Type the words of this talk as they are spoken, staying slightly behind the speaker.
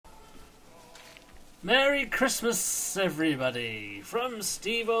Merry Christmas, everybody, from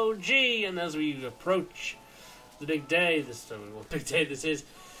Steve OG. And as we approach the big day, what big day this is,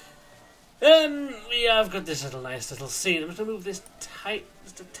 I've got this nice little scene. I'm just gonna move this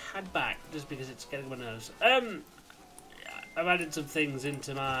just a tad back, just because it's getting my nose. I've added some things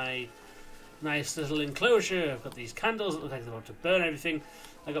into my nice little enclosure. I've got these candles that look like they're about to burn everything.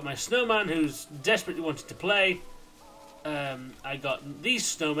 I got my snowman who's desperately wanted to play. I got these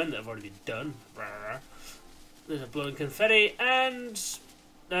snowmen that have already been done. There's a blowing confetti and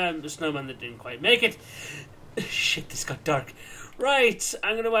the snowman that didn't quite make it. Shit, this got dark. Right,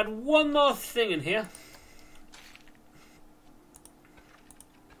 I'm going to add one more thing in here.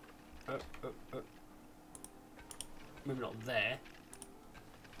 Maybe not there.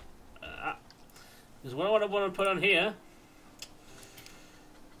 Because what I want to put on here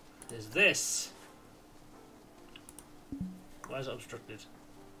is this. Why is it obstructed?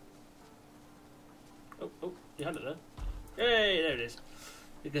 Oh, you had it there. Hey, there it is.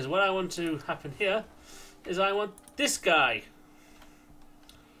 Because what I want to happen here is I want this guy.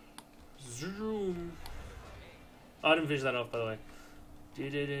 Zoom. Oh, I didn't finish that off, by the way.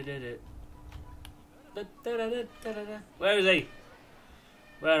 Where is he?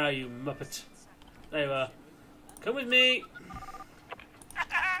 Where are you, Muppet? There you are. Come with me.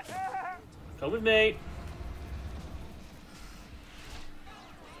 Come with me.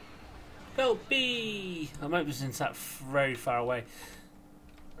 Go B. I might be since that very far away.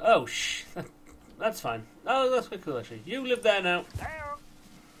 Oh, that's fine. Oh, that's quite cool actually. You live there now.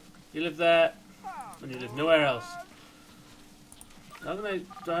 You live there, and you live nowhere else. I'm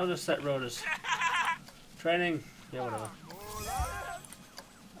gonna set rotors. Training. Yeah, whatever.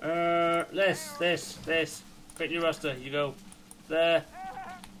 This. Create new roster. You go there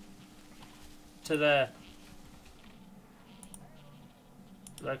to there.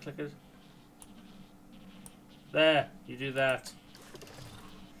 Did I click it? There, you do that.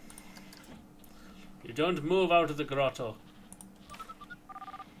 You don't move out of the grotto.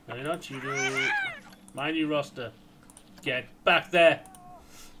 No, you're not. You do my new roster. Get back there.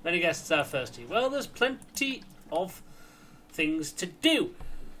 Many guests are thirsty. Well, there's plenty of things to do.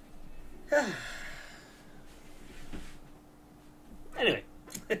 Anyway,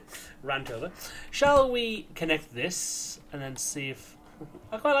 rant over. Shall we connect this and then see if...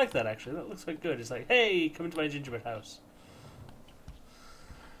 I quite like that actually. That looks quite good. It's like, hey, come into my gingerbread house.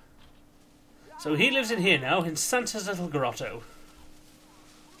 So he lives in here now, in Santa's little grotto.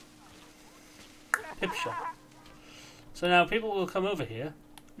 Pip shop. So now people will come over here.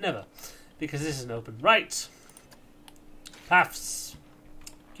 Never. Because this isn't open. Right. Paths.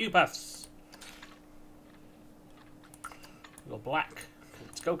 Q paths. We go black.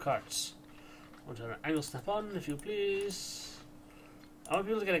 Let's go carts. I want to angle snap on, if you please. I want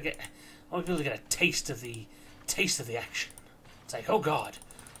people to get a taste of the action. It's like, oh god,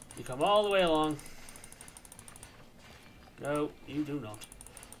 you come all the way along. No, you do not,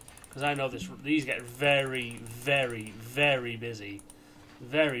 because I know these get very, very, very busy,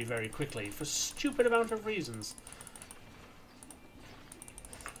 very, very quickly for stupid amount of reasons.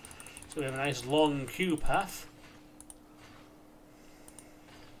 So we have a nice long queue path.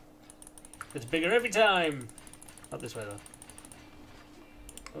 It's bigger every time. Not this way though.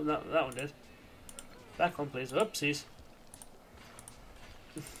 Oh, that one did. Back one, please. Oopsies.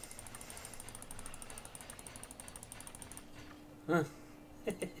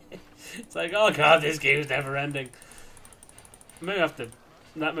 It's like, oh god, this game's never ending. Maybe I have to...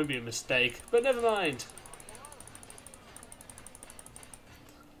 That may be a mistake, but never mind.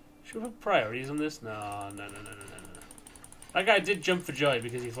 Should we put priorities on this? No. That guy did jump for joy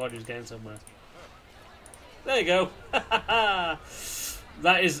because he thought he was getting somewhere. There you go.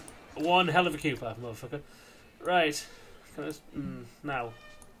 That is one hell of a queue path, motherfucker. Right. Now,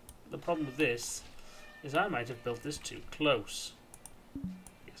 the problem with this is I might have built this too close.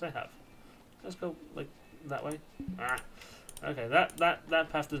 Yes, I have. Let's go, like, that way. Okay, that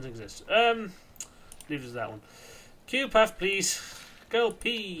path doesn't exist. Leave us that one. Queue path, please. Go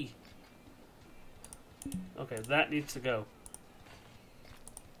P. Okay, that needs to go.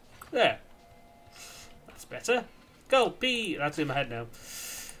 There. That's better. Go P. That's in my head now.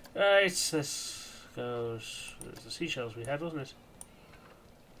 Right, this goes... There's the seashells we had, wasn't it?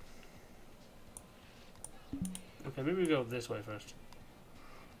 Okay, maybe we go this way first.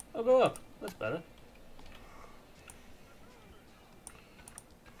 I'll go up. That's better.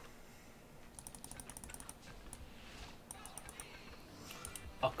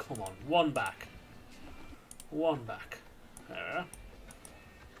 Oh, come on. One back. One back. There we are.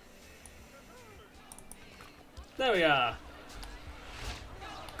 There we are.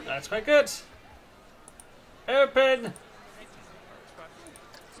 That's quite good. Open!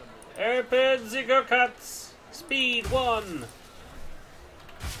 Open the go-karts! Speed 1!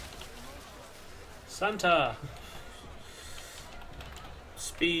 Santa!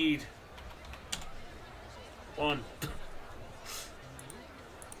 Speed 1.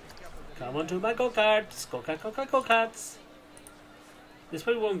 Come on to my go-karts! Go-kart, go-kart, go-karts! This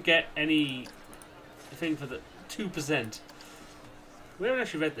probably won't get any thing for the 2%. We haven't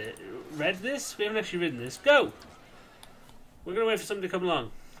actually read this? We haven't actually ridden this. Go! We're going to wait for somebody to come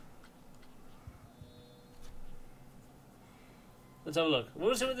along. Let's have a look.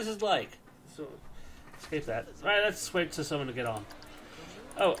 We'll see what this is like. So, escape that. Right, let's wait till someone to get on.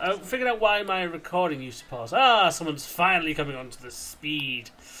 Oh, I figured out why my recording used to pause. Ah, someone's finally coming onto the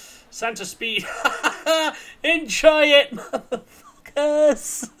speed. Santa speed. Enjoy it,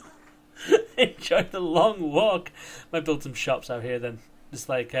 motherfuckers. Enjoy the long walk. Might build some shops out here then. Just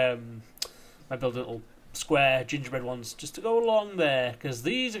like, might build little square gingerbread ones just to go along there. Because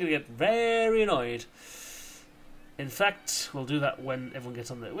these are going to get very annoyed. In fact, we'll do that when everyone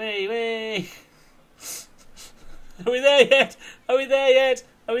gets on the way. Are we there yet? Are we there yet?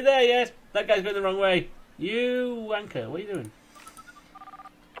 Are we there yet? That guy's going the wrong way. You wanker, what are you doing?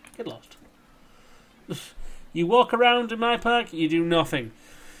 Get lost. You walk around in my park, you do nothing.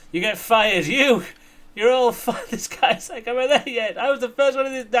 You get fired. You're all fired. This guy's like, am I there yet? I was the first one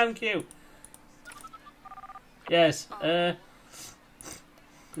in this damn queue. Yes,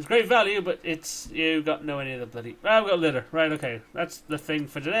 it's great value, but it's you got no any of the bloody. I've got litter. Right, okay. That's the thing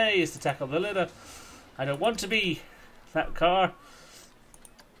for today is to tackle the litter. I don't want to be that car.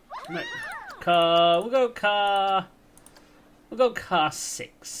 No. Car. We'll go car. We'll go car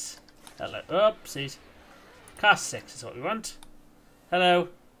 6. Hello. Oopsies. Car 6 is what we want. Hello.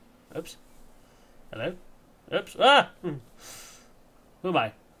 Oops. Hello. Oops. Ah! Who am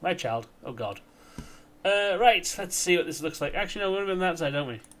I? My child. Oh God. Right, let's see what this looks like. Actually, no, we're on that side, don't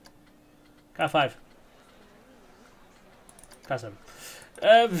we? Car 5. Car 7.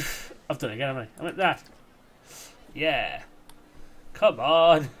 I've done it again, haven't I? I went that. Yeah. Come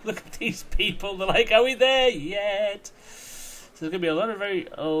on. Look at these people. They're like, are we there yet? So there's going to be a lot of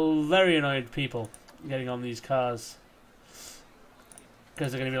very annoyed people getting on these cars.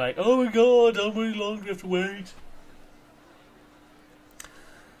 Because they're going to be like, oh my God, how many long do we have to wait?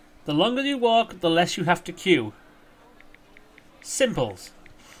 The longer you walk, the less you have to queue. Simples.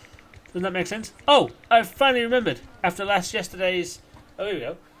 Doesn't that make sense? Oh, I finally remembered. After yesterday's... Oh, here we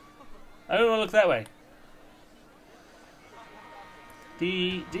go. I don't want to look that way.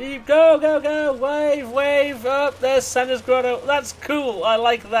 Go! Wave! Up, there's Santa's Grotto. That's cool. I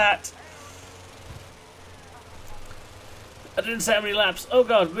like that. I didn't say how many laps. Oh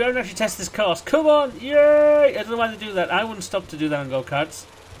God, we haven't actually tested this course. Come on, yay! I don't know why they do that. I wouldn't stop to do that on go-karts.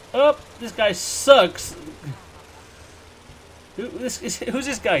 Oh, this guy sucks. Who's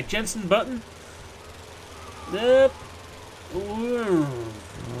this guy? Jensen Button? Yep.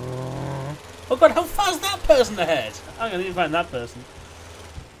 Oh God, how far is that person ahead? I'm going to need to find that person.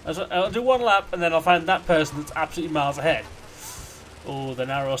 I'll do one lap and then I'll find that person that's absolutely miles ahead. Oh, the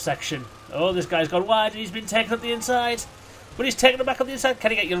narrow section. Oh, this guy's gone wide and he's been taken up the inside. But he's taken it back up the inside.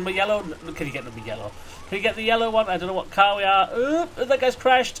 Can he get number yellow? Can he get number yellow? Can he get the yellow one? I don't know what car we are. Oh, that guy's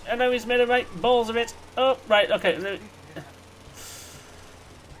crashed. I know he's made a right balls of it. Oh, right, okay.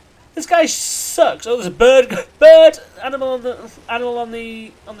 This guy sucks. Oh, there's a bird animal on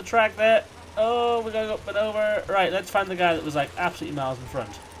the track there. Oh, we're going up and over. Right, let's find the guy that was like absolutely miles in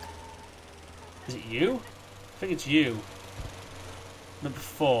front. Is it you? I think it's you. Number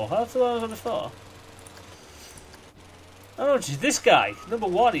 4. That's the one I was on before. Oh, geez, this guy. Number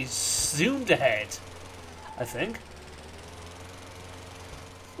 1, he's zoomed ahead. I think.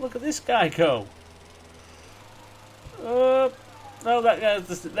 Look at this guy go. No, that guy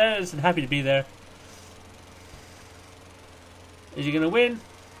isn't happy to be there. Is he going to win?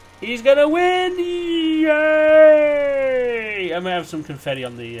 He's going to win! Yay! I might have some confetti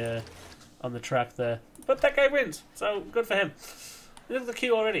on the track there. But that guy wins, so good for him. Look at the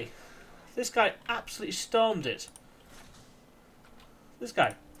queue already. This guy absolutely stormed it. This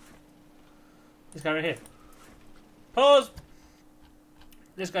guy. This guy right here. Pause!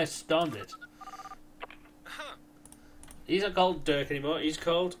 This guy stormed it. He's not called Dirk anymore. He's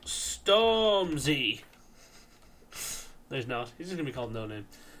called Stormzy. No, he's not. He's just going to be called No Name.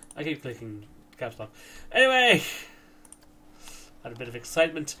 I keep clicking caps lock. Anyway. Had a bit of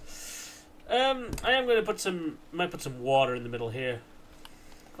excitement. I am going to might put some water in the middle here.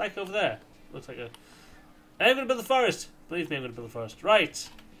 Like over there. Looks like I'm going to build the forest. Believe me, I'm going to build the forest. Right.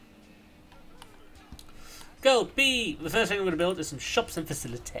 Go, B. The first thing I'm going to build is some shops and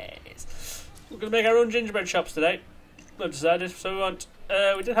facilities. We're going to make our own gingerbread shops today. I've decided. So we want...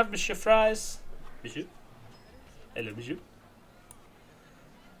 we did have Monsieur Fries. Monsieur? Hello, Monsieur.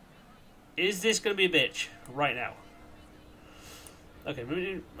 Is this going to be a bitch? Right now. Okay,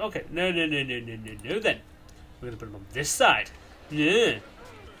 okay. No, then. We're going to put them on this side. Yeah.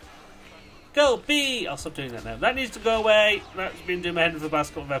 Gulpy! I'll stop doing that now. That needs to go away. That's been doing my head for the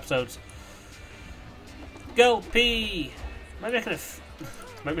past couple of episodes. Gulpy! Might make it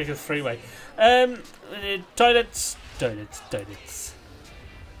a freeway. Toilets.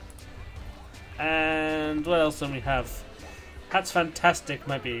 And what else do we have? That's fantastic.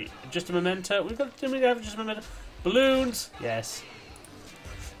 Might be just a memento. Didn't we have just a memento? Balloons. Yes.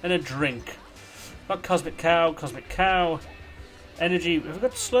 And a drink. Got Cosmic Cow. Energy. Have we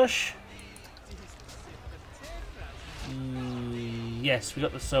got slush? Yes, we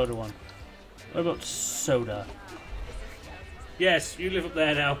got the soda one. What about soda? Yes, you live up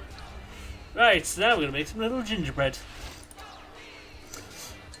there now. Right, so now we're going to make some little gingerbread.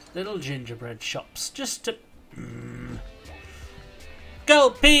 Little gingerbread shops. Just to...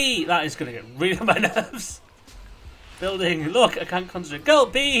 Gulpy! That is going to get really on my nerves. Building. Look, I can't concentrate.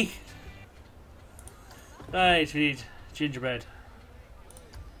 Gulpy! Right, we need gingerbread.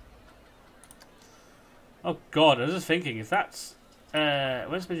 Oh god, I was just thinking, if that's...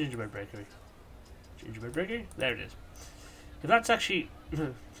 where's my gingerbread bakery? Gingerbread bakery? There it is. If that's actually...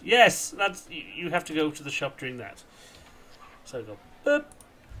 yes! That's... You have to go to the shop doing that. So go... Boop.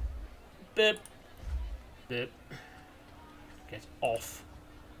 Boop. Boop. Get off.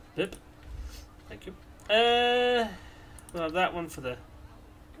 Boop. Thank you. We'll have that one for the...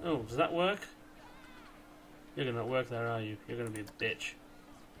 Oh, does that work? You're gonna not work there, are you? You're gonna be a bitch.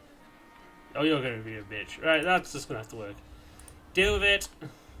 Oh, you're going to be a bitch. Right, that's just going to have to work. Deal with it.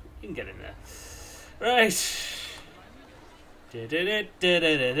 You can get in there. Right.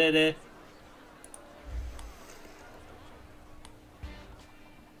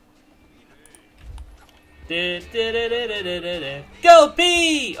 Go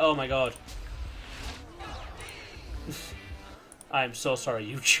pee! Oh my god. I'm so sorry,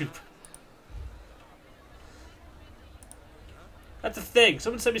 YouTube. That's the thing.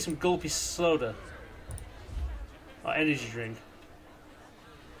 Someone sent me some gulpy soda. Or energy drink.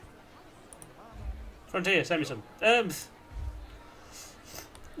 Frontier, send me some. There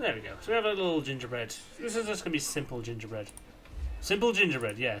we go. So we have a little gingerbread. This is just going to be simple gingerbread. Simple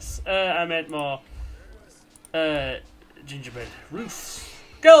gingerbread, yes. I meant more gingerbread roofs.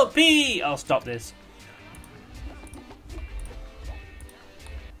 Gulpy! I'll stop this.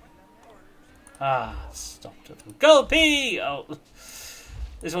 Ah, stopped it. Gulpy! Oh,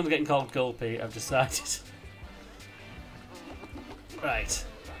 this one's getting called Gulpy, I've decided. Right,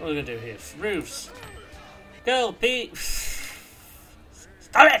 what are we going to do here? Roofs. Gulpy!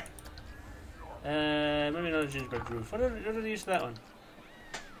 Stop it! Maybe another gingerbread roof. What did I use for that one?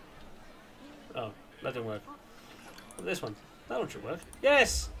 Oh, that didn't work. What, this one? That one should work.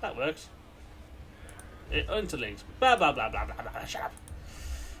 Yes, that works. It interlinks. Blah, blah, blah, blah, blah, blah. Shut up.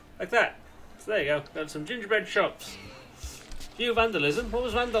 Like that. So there you go, got some gingerbread shops. Few vandalism. What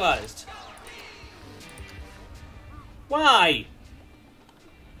was vandalised? Why?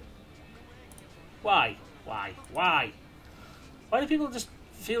 Why? Why do people just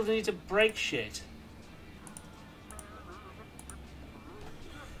feel the need to break shit?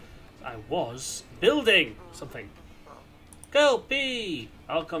 I was building something. Gulpy!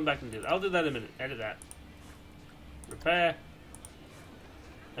 I'll come back and do that. I'll do that in a minute. Edit that. Repair.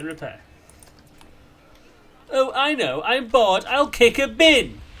 And repair. Oh, I know. I'm bored. I'll kick a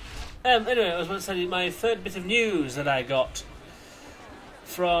bin. Anyway, I was going to tell you my third bit of news that I got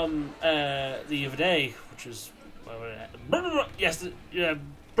from the other day, which was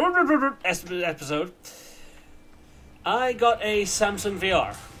episode. I got a Samsung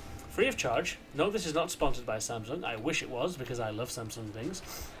VR, free of charge. No, this is not sponsored by Samsung. I wish it was, because I love Samsung things.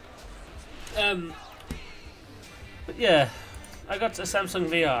 But yeah, I got a Samsung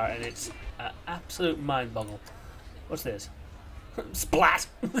VR, and it's absolute mind boggle. What's this? Splat!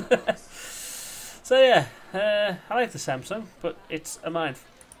 So yeah, I like the Samsung, but it's a mine.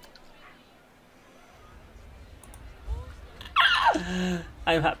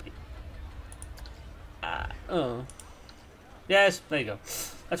 I'm happy. Oh. Yes, there you go.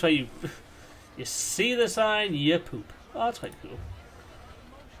 That's why you see the sign, you poop. Oh, that's quite cool.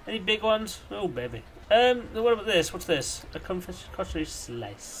 Any big ones? Oh, baby. What about this? What's this? A cutlery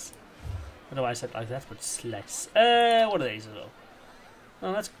slice. I don't know why I said it like that, but slice. What are these as well?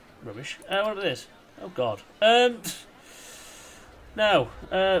 Oh, that's rubbish. What about this? Oh, God. No.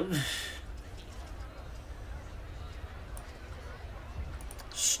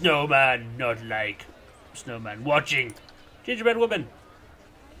 snowman, not like snowman. Watching. Gingerbread woman.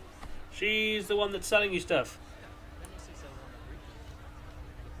 She's the one that's selling you stuff.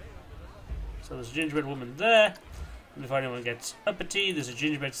 So there's a gingerbread woman there. And if anyone gets uppity, there's a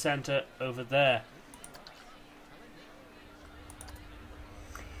gingerbread Santa over there.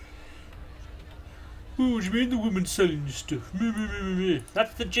 Oh, what do you mean the woman's selling you stuff?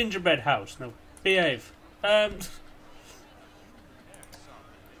 That's the gingerbread house. No, behave. La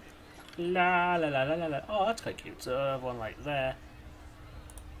la la la la la. Oh, that's quite cute. So I have one like there.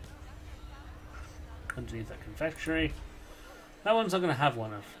 Underneath that confectionery. That one's not going to have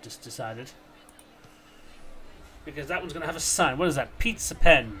one, I've just decided. Because that one's going to have a sign. What is that? Pizza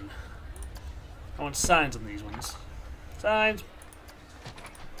pen. I want signs on these ones. Signs.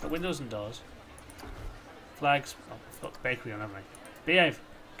 Got windows and doors. Flags. Oh, I've got bakery on, haven't I? Behave.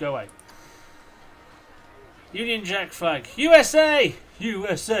 Go away. Union Jack flag. USA!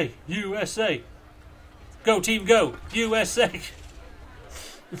 USA! USA! Go team go! USA!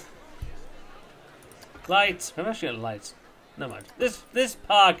 Lights. I'm actually getting lights. No mind. This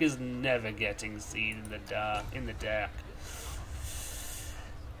park is never getting seen in the dark.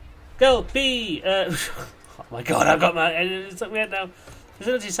 Girl B. Oh my god! I've got my. It's like weird now.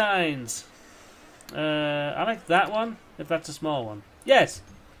 Facility signs. I like that one. If that's a small one. Yes.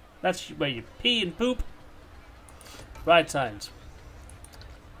 That's where you pee and poop. Right signs.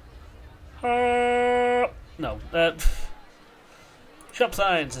 No. Shop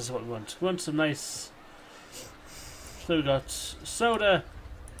signs is what we want. We want some nice. So we got soda.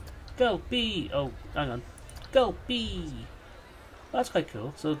 Gulpy. Oh, hang on. Gulpy. That's quite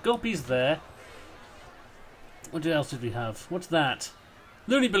cool. So Gulpy's there. What else did we have? What's that?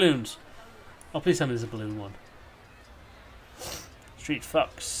 Looney balloons. Oh, please tell me there's a balloon one. Street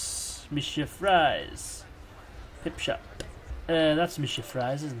Fox. Misha Fries. Pip Shop. That's Misha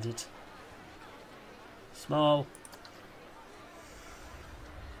Fries, isn't it? Small.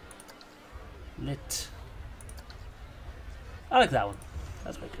 Lit. I like that one.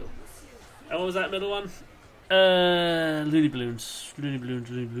 That's quite cool. And what was that middle one? Looney balloons. Looney balloons,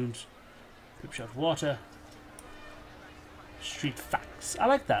 looney balloons. Pip Shop water. Street Facts. I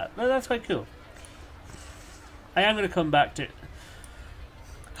like that. That's quite cool. I am going to come back to...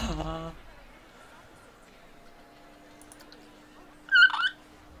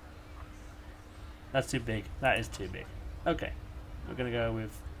 That's too big. That is too big. Okay. We're going to go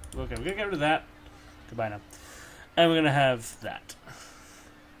with... Okay, we're going to get rid of that. Goodbye now. And we're going to have that.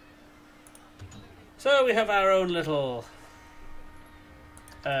 So we have our own little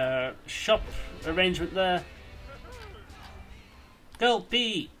shop arrangement there. Girl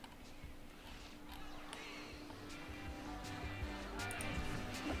B.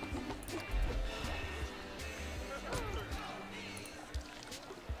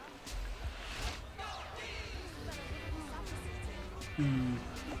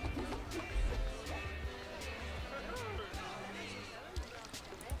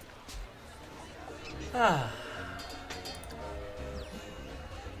 Ah.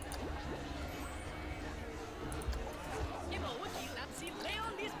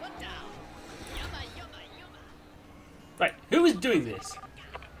 Right, who is doing this?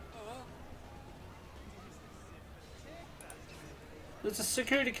 There's a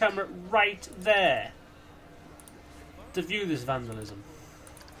security camera right there to view this vandalism.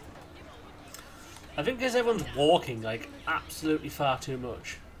 I think because everyone's walking like absolutely far too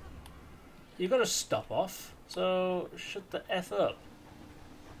much. You've got to stop off, so shut the F up.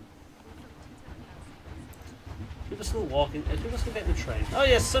 People still walking. Are people still getting the train? Oh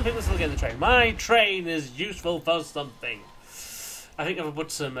yes, some people still getting the train. My train is useful for something. I think I've put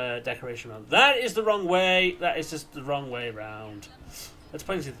some decoration on. That is the wrong way. That is just the wrong way round. Let's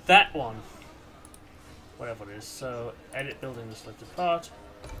point to that one. Whatever it is. So, edit building the selected part.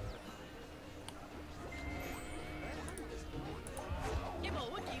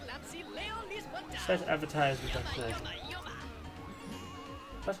 Set advertisement destination.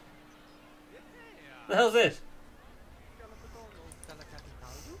 What? The hell's this?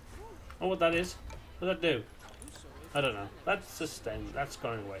 Oh, what that is? What does that do? I don't know. That's just staying. That's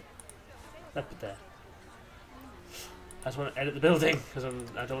going away. Left it there. I just want to edit the building because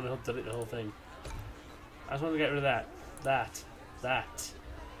I don't want to delete the whole thing. I just want to get rid of that. That.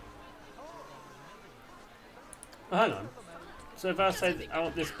 Oh, hang on. So if I say I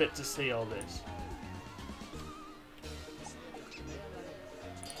want this bit to see all this.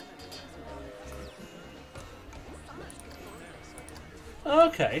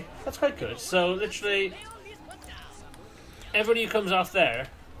 Okay, that's quite good. So literally, everybody who comes off there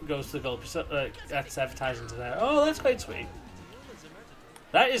goes to the goal. That's advertising to there. Oh, that's quite sweet.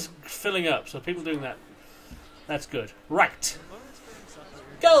 That is filling up, so people doing that, that's good. Right.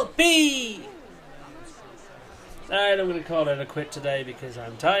 Go B! Alright, I'm going to call it a quit today because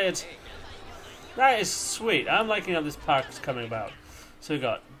I'm tired. That is sweet. I'm liking how this park is coming about. So we've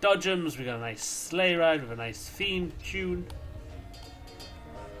got dodgems, we've got a nice sleigh ride with a nice theme tune.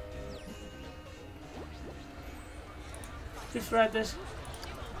 Just ride this.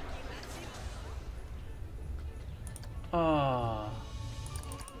 Oh.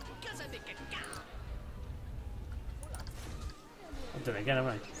 I've done it again,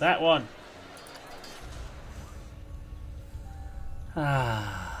 haven't I? That one.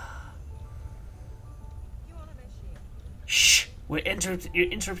 Ah. Shh. You're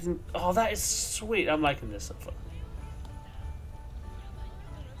interrupting. Oh, that is sweet. I'm liking this so far.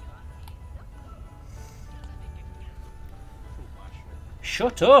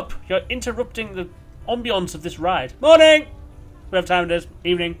 Shut up! You're interrupting the ambience of this ride. Morning! Whatever time it is.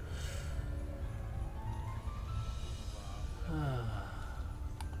 Evening.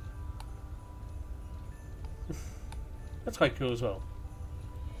 That's quite cool as well.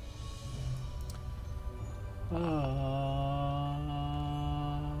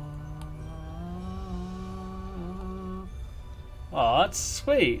 Oh, that's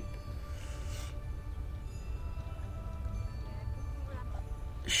sweet.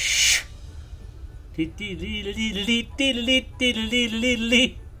 Shh. This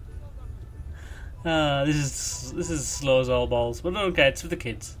is slow as all balls, but okay, it's for the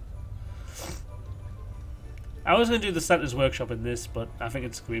kids. I was going to do the Santa's Workshop in this, but I think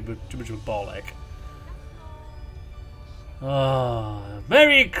it's going to be too much of a ball ache. Oh,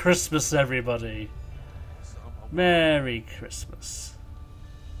 Merry Christmas, everybody! Merry Christmas.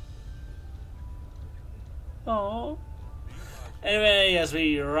 Oh. Anyway, as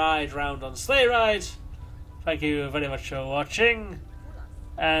we ride round on Sleigh Ride, thank you very much for watching.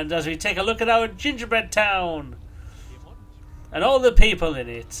 And as we take a look at our gingerbread town and all the people in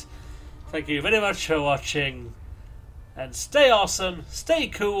it, thank you very much for watching. And stay awesome, stay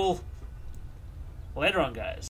cool. Later on, guys.